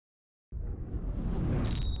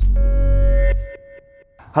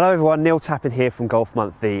Hello everyone, Neil Tappin here from Golf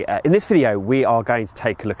Monthly. In this video we are going to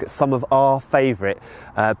take a look at some of our favourite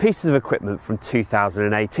pieces of equipment from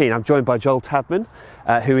 2018. I'm joined by Joel Tadman,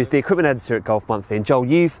 who is the equipment editor at Golf Monthly. And Joel,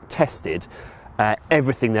 you've tested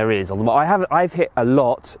everything there is on the market. I've hit a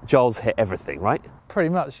lot, Joel's hit everything, right? Pretty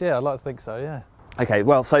much, yeah, I'd like to think so, yeah. Okay,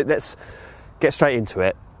 well, so let's get straight into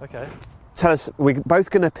it. Okay. Tell us, we're both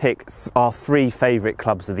going to pick our three favourite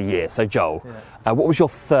clubs of the year. So Joel, what was your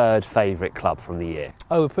third favourite club from the year?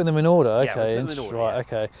 Oh, we're putting them in order, okay. Yeah, we're putting them in order,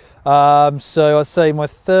 right, okay. So I'd say my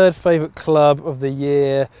third favourite club of the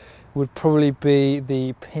year would probably be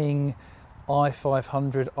the Ping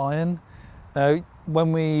i500 iron. Now,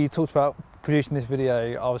 when we talked about producing this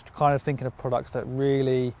video, I was kind of thinking of products that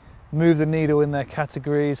really move the needle in their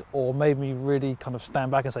categories or made me really kind of stand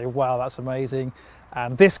back and say, wow, that's amazing.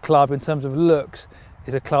 And this club, in terms of looks,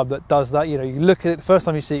 is a club that does that. You know, you look at it, the first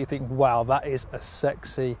time you see it, you think, wow, that is a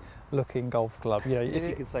sexy looking golf club. You know, if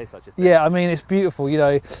you can say such a thing. Yeah, I mean, it's beautiful, you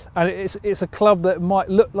know, and it's a club that might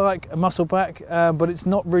look like a muscleback, but it's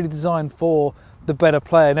not really designed for the better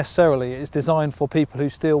player necessarily. It's designed for people who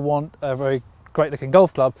still want a very great looking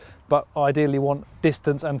golf club, but ideally want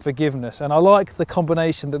distance and forgiveness. And I like the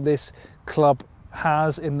combination that this club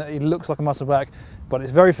has in that it looks like a muscleback, but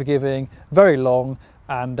it's very forgiving, very long,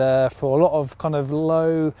 and for a lot of kind of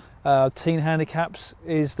low teen handicaps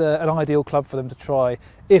is an ideal club for them to try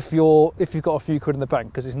if you've got a few quid in the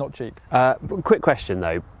bank, because it's not cheap. Quick question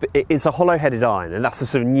though, it's a hollow-headed iron, and that's a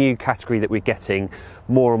sort of new category that we're getting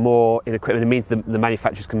more and more in equipment. It means the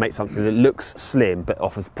manufacturers can make something that looks slim but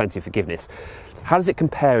offers plenty of forgiveness. How does it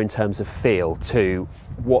compare in terms of feel to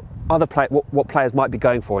what other what players might be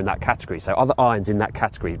going for in that category? So other irons in that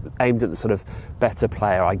category aimed at the sort of better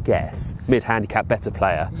player, I guess, mid-handicap better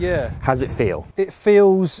player. Yeah. How does it feel? It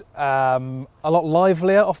feels a lot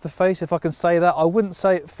livelier off the face, if I can say that. I wouldn't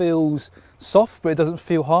say it feels soft, but it doesn't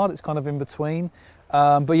feel hard. It's kind of in between.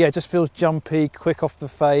 But yeah, it just feels jumpy, quick off the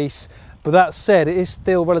face. But that said, it is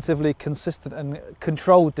still relatively consistent and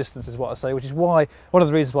controlled distance is what I say, which is why one of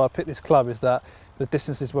the reasons why I picked this club is that the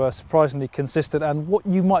distances were surprisingly consistent and what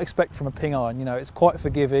you might expect from a Ping iron. You know, it's quite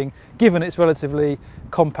forgiving given its relatively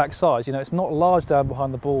compact size. You know, it's not large down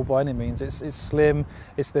behind the ball by any means. It's slim.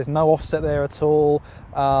 There's no offset there at all,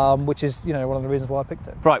 which is, you know, one of the reasons why I picked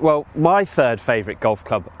it. Right. Well, my third favourite golf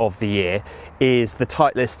club of the year is the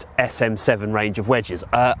Titleist SM7 range of wedges.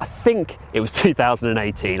 I think it was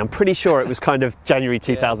 2018. I'm pretty sure it was kind of January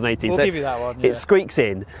 2018. We'll give you that one. Yeah. It squeaks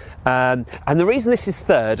in. And the reason this is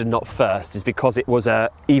third and not first is because it was a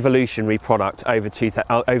evolutionary product over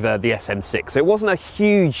the SM6. So it wasn't a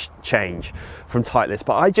huge change from Titleist,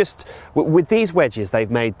 but with these wedges,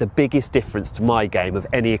 they've made the biggest difference to my game of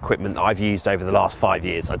any equipment that I've used over the last 5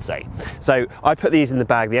 years, I'd say. So I put these in the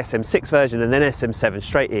bag, the SM6 version and then SM7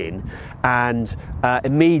 straight in, and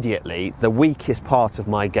immediately the weakest part of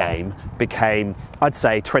my game became, I'd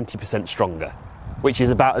say, 20% stronger, which is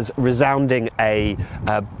about as resounding a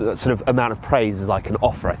sort of amount of praise as I can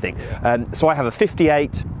offer, I think. So I have a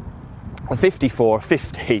 58, a 54, a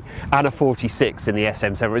 50 and a 46 in the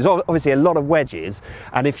SM7. It's obviously a lot of wedges,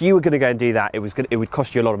 and if you were going to go and do that, it would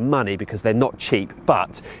cost you a lot of money because they're not cheap.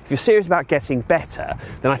 But if you're serious about getting better,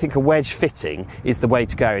 then I think a wedge fitting is the way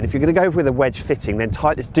to go. And if you're going to go with a wedge fitting, then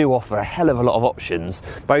Titleist do offer a hell of a lot of options,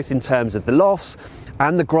 both in terms of the loss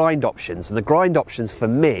and the grind options. And the grind options for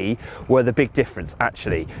me were the big difference,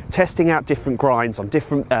 actually. Testing out different grinds on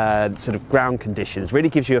different sort of ground conditions really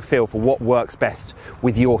gives you a feel for what works best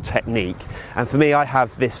with your technique. And for me, I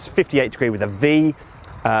have this 58 degree with a V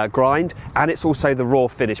grind, and it's also the raw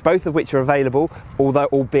finish, both of which are available,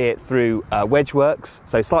 albeit through Wedgeworks,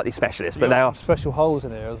 so slightly specialist, but they are special holes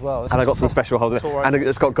in here as well. And I got some special holes in it, and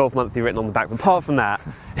it's got Golf Monthly written on the back. But apart from that,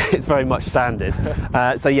 it's very much standard.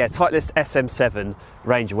 So yeah, Titleist SM7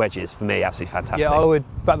 range of wedges for me, absolutely fantastic. Yeah, I would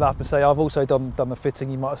back that up and say I've also done the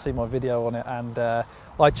fitting. You might have seen my video on it, and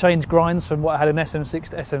I changed grinds from what I had an SM6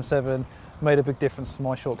 to SM7. Made a big difference to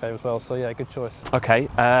my short game as well, so yeah, good choice. Okay,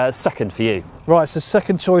 second for you. Right, so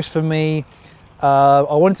second choice for me, I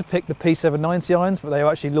wanted to pick the P790 irons, but they were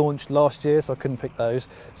actually launched last year, so I couldn't pick those.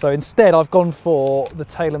 So instead I've gone for the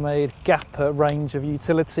TaylorMade Gapper range of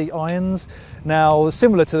utility irons. Now,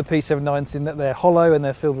 similar to the P790 in that they're hollow and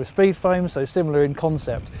they're filled with speed foam, so similar in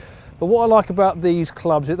concept. But what I like about these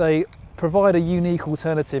clubs is they provide a unique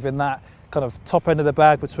alternative in that kind of top end of the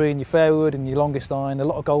bag between your fairwood and your longest iron. A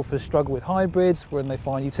lot of golfers struggle with hybrids when they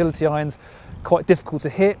find utility irons quite difficult to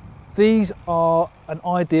hit. These are an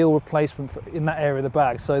ideal replacement in that area of the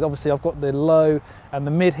bag. So obviously I've got the low and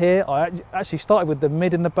the mid here. I actually started with the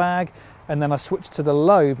mid in the bag and then I switched to the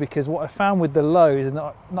low because what I found with the low is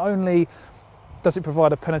not only does it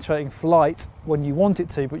provide a penetrating flight when you want it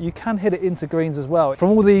to, but you can hit it into greens as well. From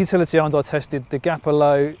all the utility irons I tested, the Gapper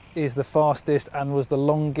Low is the fastest and was the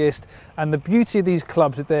longest. And the beauty of these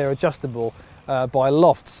clubs is they're adjustable by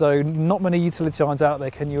loft. So not many utility irons out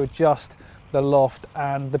there can you adjust the loft,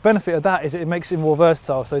 and the benefit of that is it makes it more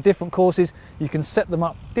versatile. So different courses, you can set them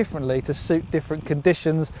up differently to suit different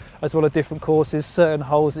conditions, as well as different courses, certain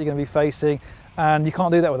holes that you're going to be facing, and you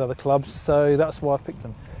can't do that with other clubs, so that's why I've picked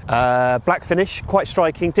them. Black finish, quite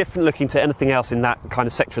striking, different looking to anything else in that kind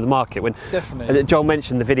of sector of the market. When Definitely. Joel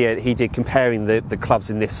mentioned the video that he did comparing the clubs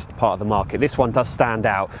in this part of the market, this one does stand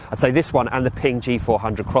out. I'd say this one and the Ping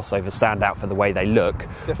G400 crossover stand out for the way they look.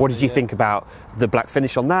 Definitely, what did you think about the black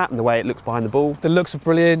finish on that and the way it looks behind the ball? The looks are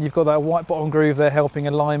brilliant. You've got that white bottom groove there helping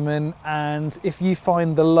alignment, and if you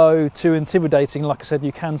find the low too intimidating, like I said,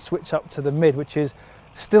 you can switch up to the mid, which is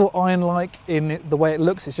still iron-like in the way it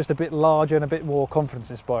looks. It's just a bit larger and a bit more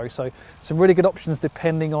confidence-inspiring. So some really good options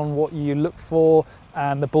depending on what you look for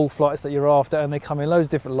and the ball flights that you're after, and they come in loads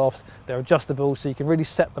of different lofts. They're adjustable, so you can really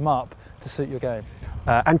set them up to suit your game.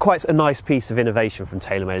 And quite a nice piece of innovation from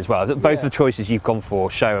TaylorMade as well. Both of the choices you've gone for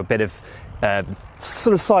show a bit of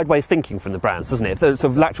sort of sideways thinking from the brands, doesn't it? Sort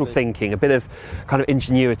of lateral thinking, a bit of kind of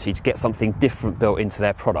ingenuity to get something different built into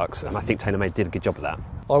their products, and I think TaylorMade did a good job of that.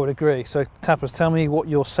 I would agree. So Tappers, tell me what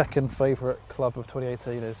your second favourite club of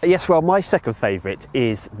 2018 is. Yes, well, my second favourite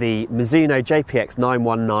is the Mizuno JPX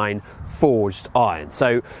 919 forged iron.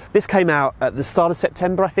 So this came out at the start of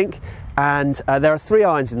September, I think, and there are 3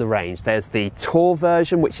 irons in the range. There's the Tour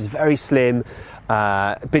version, which is very slim,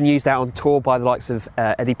 been used out on tour by the likes of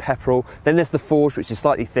Eddie Pepperell. Then there's the forged, which is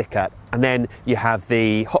slightly thicker, and then you have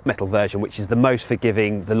the hot metal version, which is the most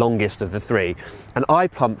forgiving, the longest of the 3. And I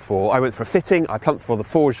went for a fitting, I plumped for the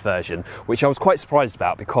forged version, which I was quite surprised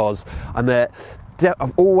about because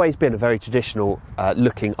I've always been a very traditional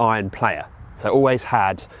looking iron player. So always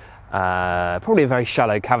had probably a very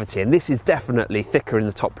shallow cavity, and this is definitely thicker in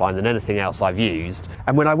the top line than anything else I've used.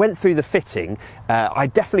 And when I went through the fitting, I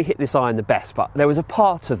definitely hit this iron the best, but there was a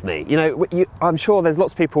part of me, I'm sure there's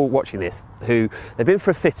lots of people watching this who they've been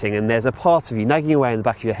for a fitting, and there's a part of you nagging away in the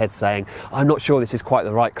back of your head saying, I'm not sure this is quite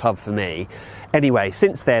the right club for me. Anyway,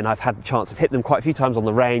 since then I've had the chance of hitting them quite a few times on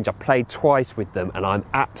the range. I've played twice with them, and I'm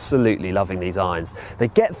absolutely loving these irons. They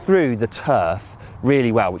get through the turf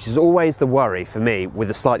really well, which is always the worry for me with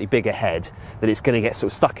a slightly bigger head, that it's going to get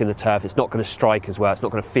sort of stuck in the turf, it's not going to strike as well, it's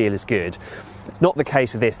not going to feel as good. It's not the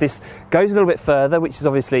case with this. This goes a little bit further, which is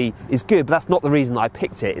obviously is good, but that's not the reason that I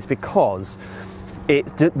picked it. It's because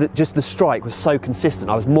just the strike was so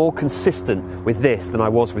consistent. I was more consistent with this than I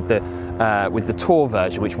was with the Tour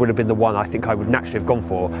version, which would have been the one I think I would naturally have gone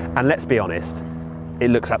for. And let's be honest,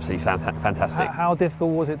 it looks absolutely fantastic. How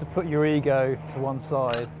difficult was it to put your ego to one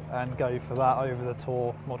side and go for that over the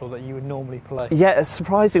Tour model that you would normally play? Yeah,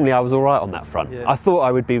 surprisingly, I was all right on that front. Yeah. I thought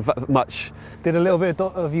I would be much... Did a little bit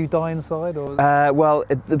of you die inside? Or? Well,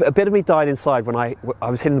 a bit of me died inside when I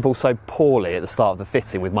was hitting the ball so poorly at the start of the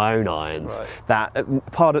fitting with my own irons, right,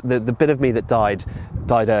 that part of the bit of me that died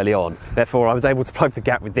early on. Therefore, I was able to plug the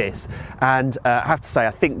gap with this. And I have to say,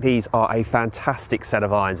 I think these are a fantastic set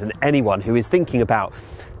of irons, and anyone who is thinking about,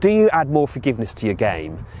 do you add more forgiveness to your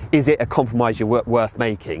game? Is it a compromise you're worth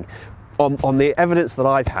making? On the evidence that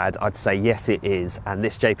I've had, I'd say yes, it is, and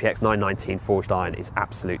this JPX 919 forged iron is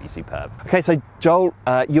absolutely superb. Okay, so Joel,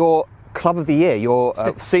 your club of the year,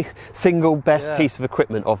 your single best piece of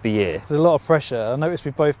equipment of the year. There's a lot of pressure. I noticed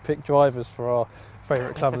we both picked drivers for our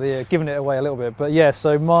favourite club of the year, giving it away a little bit. But yeah,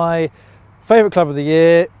 so my favourite club of the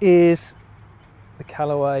year is the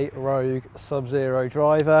Callaway Rogue Sub-Zero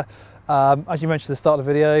driver. As you mentioned at the start of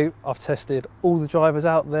the video, I've tested all the drivers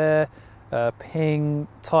out there. Ping,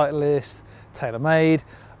 Titleist, TaylorMade,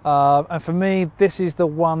 and for me this is the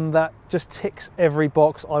one that just ticks every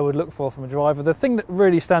box I would look for from a driver. The thing that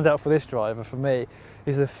really stands out for this driver for me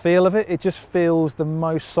is the feel of it. It just feels the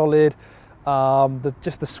most solid,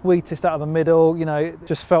 just the sweetest out of the middle, it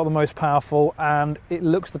just felt the most powerful, and it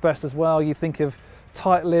looks the best as well. You think of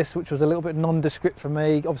Titleist, which was a little bit nondescript for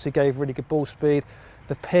me, obviously gave really good ball speed.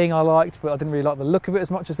 The Ping I liked, but I didn't really like the look of it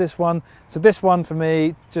as much as this one. So this one for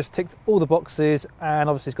me just ticked all the boxes, and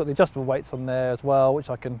obviously it's got the adjustable weights on there as well, which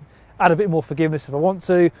I can add a bit more forgiveness if I want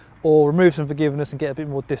to, or remove some forgiveness and get a bit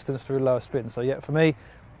more distance through lower spin. So yeah, for me,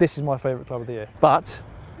 this is my favourite club of the year. But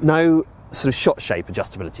no sort of shot shape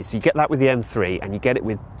adjustability. So you get that with the M3 and you get it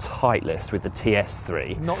with Titleist with the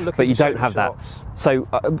TS3, but you don't have shots. That. So.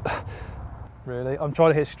 Really, I'm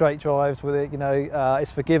trying to hit straight drives with it.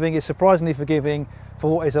 It's forgiving. It's surprisingly forgiving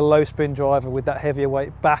for what is a low spin driver with that heavier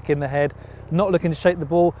weight back in the head. not looking to shape the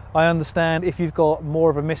ball. I understand if you've got more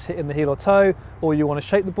of a miss hit in the heel or toe, or you want to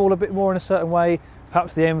shape the ball a bit more in a certain way,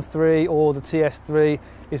 perhaps the M3 or the TS3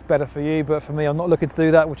 is better for you, but for me, I'm not looking to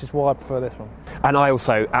do that, which is why I prefer this one. And I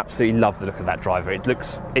also absolutely love the look of that driver. It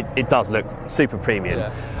does look super premium,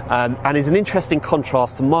 and is an interesting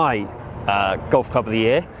contrast to my Golf Club of the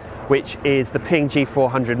Year, which is the Ping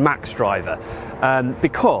G400 Max driver,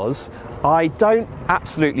 because I don't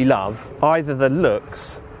absolutely love either the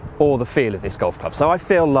looks or the feel of this golf club. So I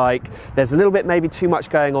feel like there's a little bit maybe too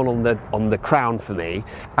much going on the crown for me,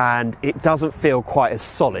 and it doesn't feel quite as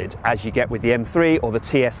solid as you get with the M3 or the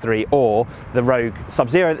TS3 or the Rogue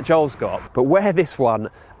Sub-Zero that Joel's got. But where this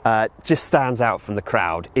one just stands out from the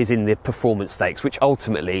crowd is in the performance stakes, which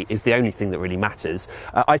ultimately is the only thing that really matters.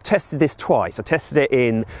 I tested this twice. I tested it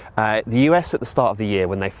in the US at the start of the year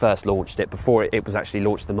when they first launched it, before it was actually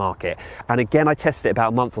launched to the market. And again, I tested it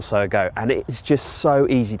about a month or so ago, and it is just so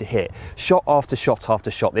easy to hit. Shot after shot after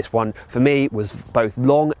shot. This one, for me, was both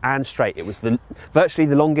long and straight. It was virtually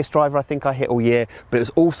the longest driver I think I hit all year, but it was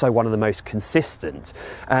also one of the most consistent.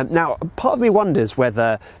 Now, part of me wonders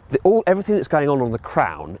whether everything that's going on the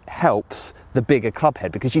crown helps the bigger club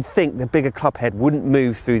head, because you'd think the bigger club head wouldn't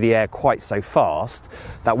move through the air quite so fast.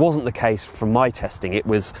 That wasn't the case from my testing. It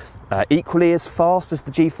was equally as fast as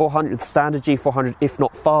the G400, the standard G400, if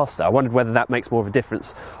not faster. I wondered whether that makes more of a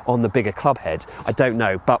difference on the bigger club head. I don't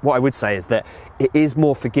know, but what I would say is that it is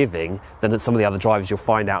more forgiving than some of the other drivers you'll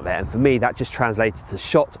find out there, and for me that just translated to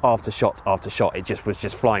shot after shot after shot. It just was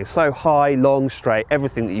flying so high, long, straight,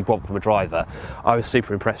 everything that you want from a driver. I was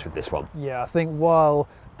super impressed with this one. Yeah, I think while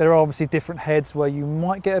there are obviously different heads where you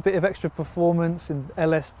might get a bit of extra performance in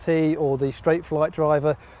LST or the straight flight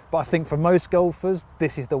driver, but I think for most golfers,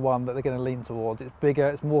 this is the one that they're going to lean towards. It's bigger,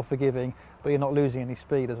 it's more forgiving, but you're not losing any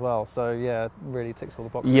speed as well. So yeah, it really ticks all the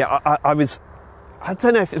boxes. Yeah, I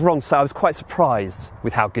don't know if it's wrong to say, I was quite surprised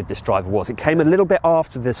with how good this driver was. It came a little bit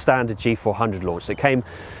after the standard G400 launch. It came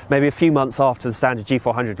maybe a few months after the standard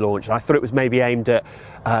G400 launch, and I thought it was maybe aimed at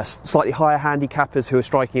slightly higher handicappers who are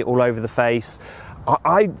striking it all over the face.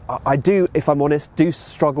 I do, if I'm honest,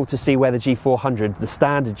 struggle to see where the G400, the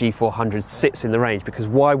standard G400, sits in the range, because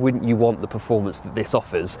why wouldn't you want the performance that this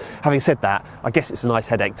offers? Having said that, I guess it's a nice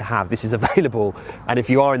headache to have. This is available, and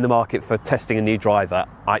if you are in the market for testing a new driver,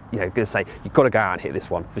 going to say you've got to go out and hit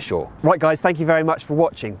this one for sure. Right guys, thank you very much for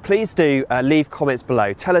watching. Please do leave comments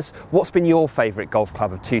below. Tell us what's been your favourite golf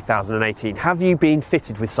club of 2018. Have you been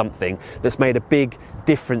fitted with something that's made a big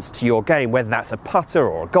difference to your game, whether that's a putter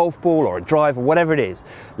or a golf ball or a drive or whatever it is?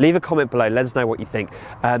 Leave a comment below, let us know what you think.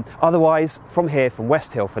 Otherwise, from here, from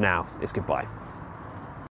West Hill for now, it's goodbye.